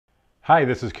Hi,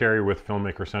 this is Kerry with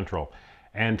Filmmaker Central,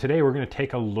 and today we're going to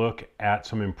take a look at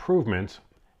some improvements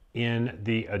in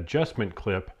the adjustment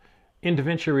clip in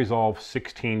Davinci Resolve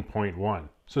 16.1.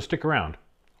 So stick around.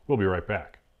 We'll be right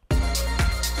back.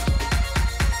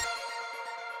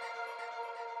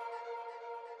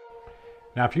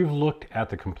 Now, if you've looked at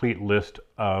the complete list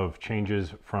of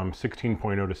changes from 16.0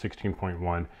 to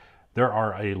 16.1, there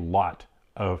are a lot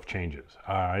of changes.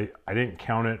 I didn't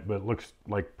count it, but it looks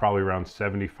like probably around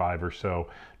 75 or so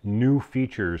new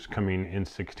features coming in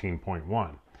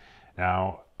 16.1.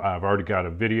 Now, I've already got a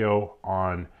video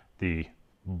on the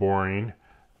boring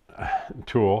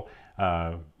tool.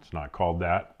 It's not called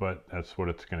that, but that's what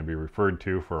it's going to be referred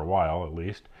to for a while at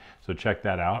least. So check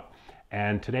that out.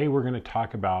 And today we're going to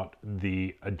talk about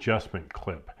the adjustment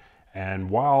clip. And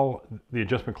while the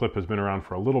adjustment clip has been around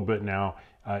for a little bit now,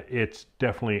 it's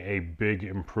definitely a big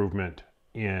improvement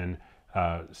in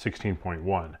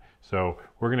 16.1. So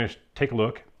we're going to take a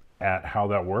look at how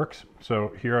that works.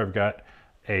 So here I've got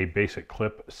a basic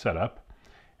clip set up,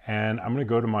 and I'm going to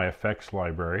go to my effects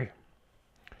library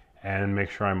and make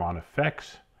sure I'm on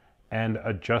effects and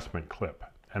adjustment clip.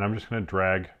 And I'm just going to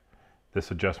drag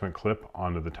this adjustment clip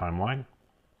onto the timeline.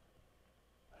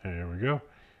 There we go.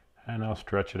 And I'll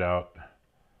stretch it out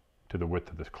to the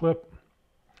width of this clip.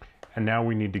 And now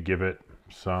we need to give it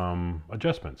some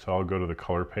adjustments. So I'll go to the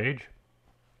color page.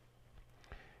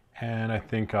 And I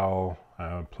think I'll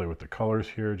play with the colors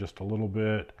here just a little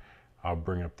bit. I'll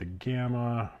bring up the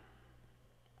gamma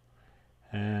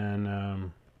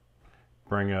and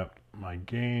bring up my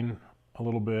gain a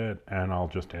little bit, and I'll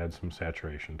just add some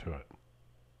saturation to it.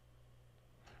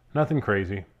 Nothing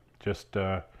crazy, just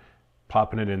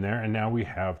popping it in there, and now we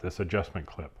have this adjustment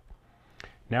clip.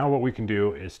 Now what we can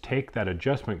do is take that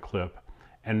adjustment clip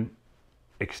and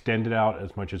extend it out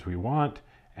as much as we want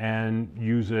and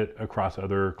use it across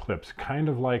other clips, kind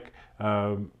of like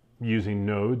using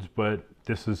nodes, but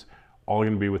this is all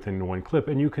going to be within one clip.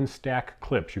 And you can stack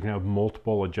clips. You can have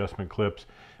multiple adjustment clips,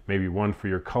 maybe one for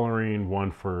your coloring,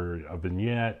 one for a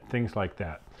vignette, things like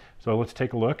that. So let's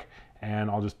take a look.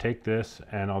 And I'll just take this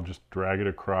and I'll just drag it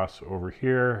across over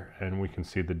here, and we can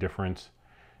see the difference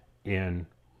in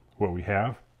what we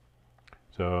have.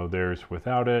 So there's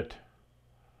without it,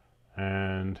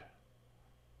 and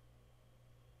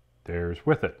there's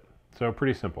with it. So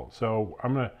pretty simple. So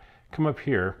I'm going to come up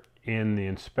here in the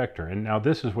inspector, and now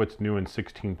this is what's new in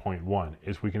 16.1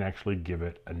 is we can actually give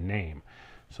it a name.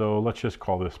 So let's just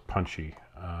call this punchy.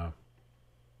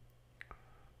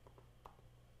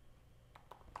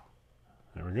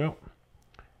 There we go.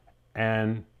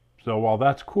 And so while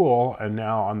that's cool, and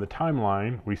now on the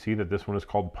timeline, we see that this one is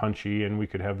called punchy, and we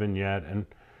could have vignette, and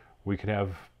we could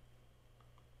have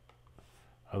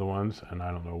other ones, and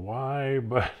I don't know why,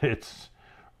 but it's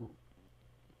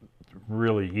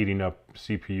really eating up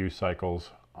CPU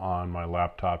cycles on my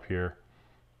laptop here.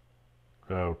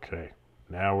 Okay,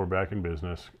 now we're back in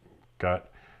business. Got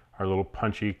our little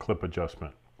punchy clip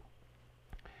adjustment.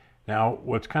 Now,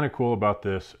 what's kind of cool about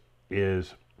this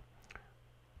is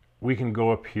we can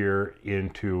go up here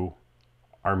into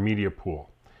our media pool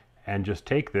and just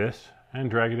take this and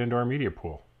drag it into our media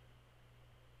pool.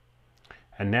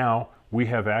 And now we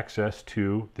have access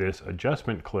to this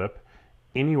adjustment clip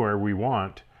anywhere we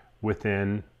want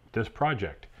within this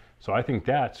project. So I think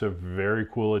that's a very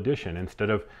cool addition. Instead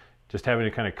of just having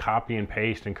to kind of copy and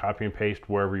paste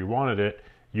wherever you wanted it,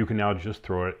 you can now just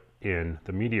throw it in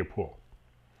the media pool.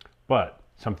 But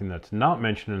something that's not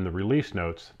mentioned in the release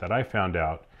notes that I found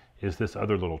out is this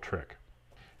other little trick.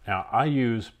 Now, I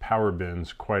use power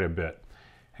bins quite a bit.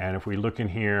 And if we look in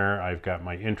here, I've got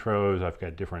my intros, I've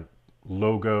got different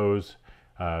logos,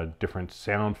 different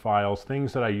sound files,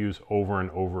 things that I use over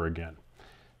and over again.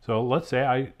 So let's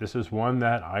say this is one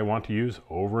that I want to use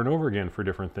over and over again for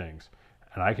different things.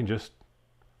 And I can just,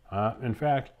 in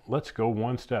fact, let's go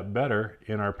one step better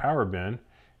in our power bin,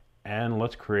 and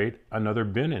let's create another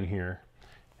bin in here.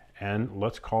 And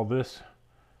let's call this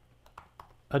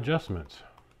adjustments.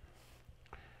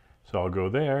 So I'll go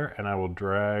there and I will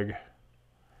drag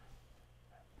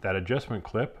that adjustment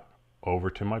clip over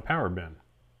to my power bin.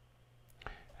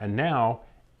 And now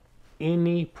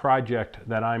any project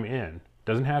that I'm in,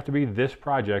 doesn't have to be this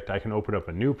project. I can open up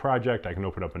a new project. I can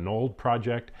open up an old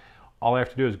project. All I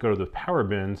have to do is go to the power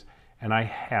bins and I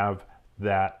have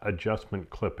that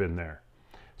adjustment clip in there.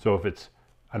 So if it's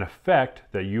an effect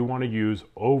that you want to use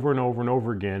over and over and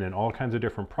over again in all kinds of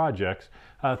different projects.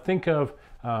 Think of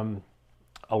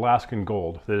Alaskan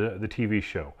Gold, the TV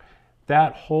show.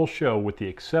 That whole show, with the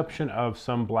exception of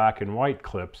some black and white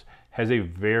clips, has a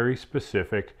very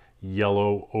specific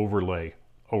yellow overlay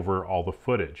over all the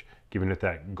footage, giving it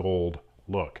that gold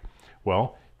look.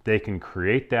 Well, they can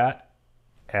create that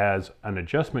as an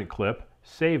adjustment clip,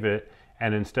 save it,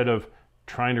 and instead of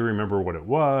trying to remember what it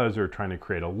was or trying to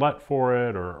create a LUT for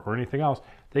it or anything else,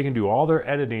 they can do all their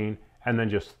editing and then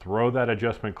just throw that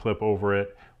adjustment clip over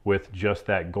it with just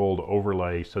that gold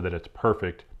overlay so that it's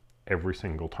perfect every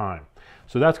single time.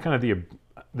 So that's kind of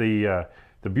the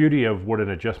beauty of what an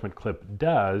adjustment clip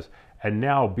does, and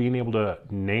now being able to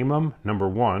name them, number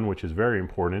one, which is very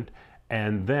important,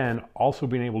 and then also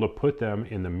being able to put them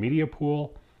in the media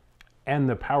pool and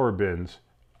the power bins,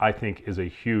 I think is a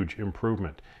huge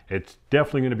improvement. It's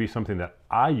definitely going to be something that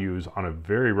I use on a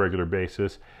very regular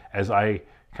basis as I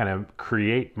kind of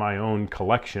create my own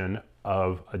collection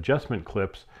of adjustment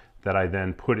clips that I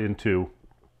then put into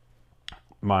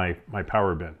my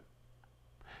power bin.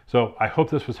 So I hope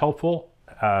this was helpful.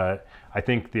 I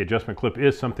think the adjustment clip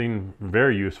is something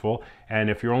very useful, and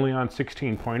if you're only on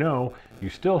 16.0, you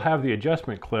still have the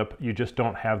adjustment clip, you just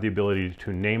don't have the ability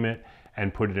to name it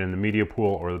and put it in the media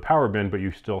pool or the power bin, but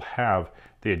you still have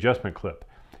the adjustment clip.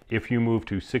 If you move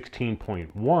to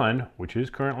 16.1, which is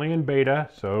currently in beta,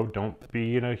 so don't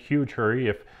be in a huge hurry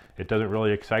if it doesn't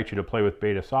really excite you to play with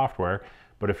beta software,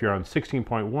 but if you're on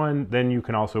 16.1, then you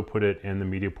can also put it in the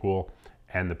media pool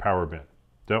and the power bin.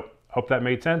 So hope that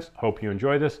made sense. Hope you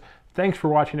enjoy this. Thanks for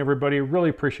watching, everybody. Really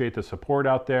appreciate the support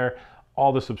out there.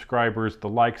 All the subscribers, the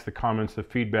likes, the comments, the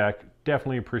feedback.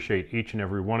 Definitely appreciate each and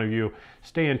every one of you.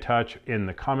 Stay in touch in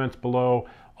the comments below.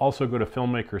 Also go to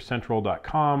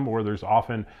filmmakercentral.com, where there's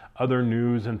often other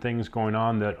news and things going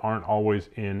on that aren't always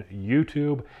in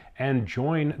YouTube. And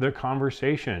join the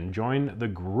conversation. Join the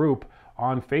group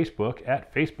on Facebook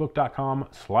at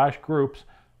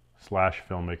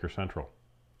facebook.com/groups/filmmakercentral.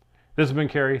 This has been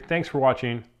Kerry. Thanks for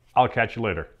watching. I'll catch you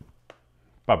later.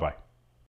 Bye-bye.